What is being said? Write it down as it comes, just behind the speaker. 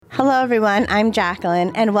Hello everyone, I'm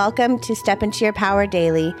Jacqueline, and welcome to Step Into Your Power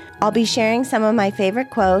Daily. I'll be sharing some of my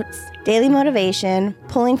favorite quotes, daily motivation,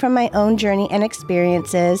 pulling from my own journey and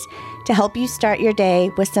experiences to help you start your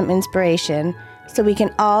day with some inspiration so we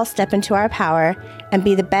can all step into our power and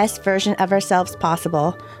be the best version of ourselves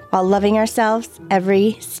possible while loving ourselves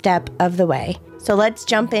every step of the way. So let's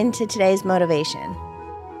jump into today's motivation.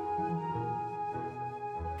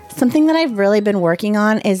 Something that I've really been working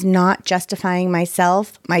on is not justifying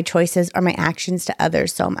myself, my choices, or my actions to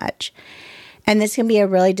others so much. And this can be a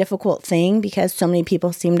really difficult thing because so many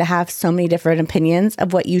people seem to have so many different opinions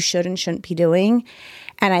of what you should and shouldn't be doing.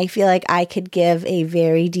 And I feel like I could give a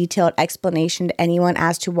very detailed explanation to anyone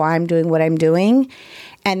as to why I'm doing what I'm doing.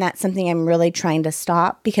 And that's something I'm really trying to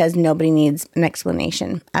stop because nobody needs an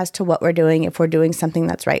explanation as to what we're doing if we're doing something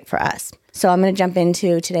that's right for us. So I'm going to jump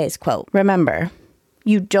into today's quote. Remember,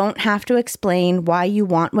 you don't have to explain why you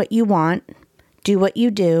want what you want, do what you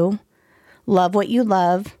do, love what you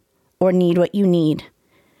love, or need what you need.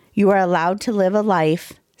 You are allowed to live a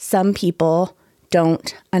life some people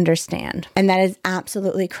don't understand. And that is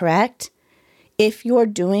absolutely correct. If you're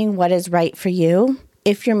doing what is right for you,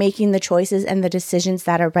 if you're making the choices and the decisions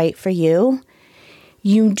that are right for you,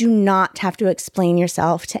 you do not have to explain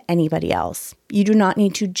yourself to anybody else. You do not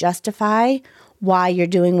need to justify why you're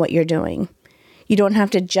doing what you're doing. You don't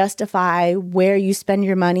have to justify where you spend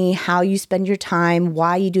your money, how you spend your time,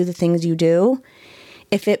 why you do the things you do.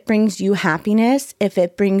 If it brings you happiness, if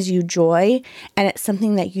it brings you joy, and it's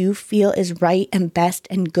something that you feel is right and best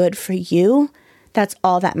and good for you, that's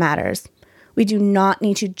all that matters. We do not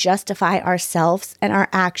need to justify ourselves and our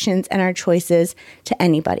actions and our choices to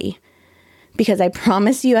anybody. Because I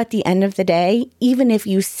promise you at the end of the day, even if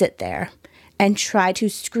you sit there and try to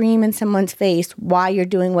scream in someone's face why you're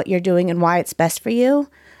doing what you're doing and why it's best for you,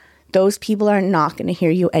 those people are not going to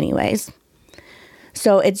hear you anyways.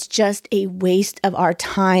 So it's just a waste of our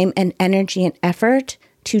time and energy and effort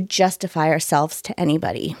to justify ourselves to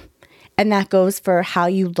anybody. And that goes for how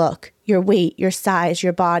you look, your weight, your size,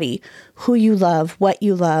 your body, who you love, what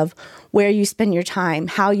you love, where you spend your time,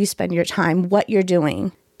 how you spend your time, what you're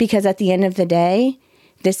doing. Because at the end of the day,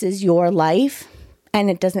 this is your life. And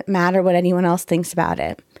it doesn't matter what anyone else thinks about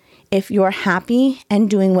it. If you're happy and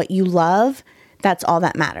doing what you love, that's all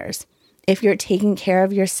that matters. If you're taking care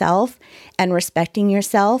of yourself and respecting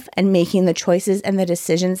yourself and making the choices and the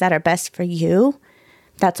decisions that are best for you,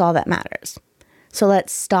 that's all that matters. So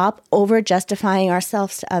let's stop over justifying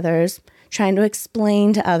ourselves to others, trying to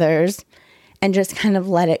explain to others, and just kind of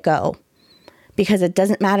let it go. Because it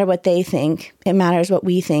doesn't matter what they think. It matters what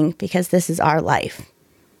we think because this is our life.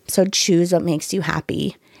 So choose what makes you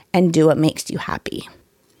happy and do what makes you happy.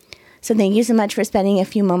 So thank you so much for spending a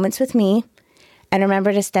few moments with me. And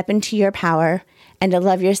remember to step into your power and to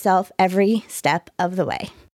love yourself every step of the way.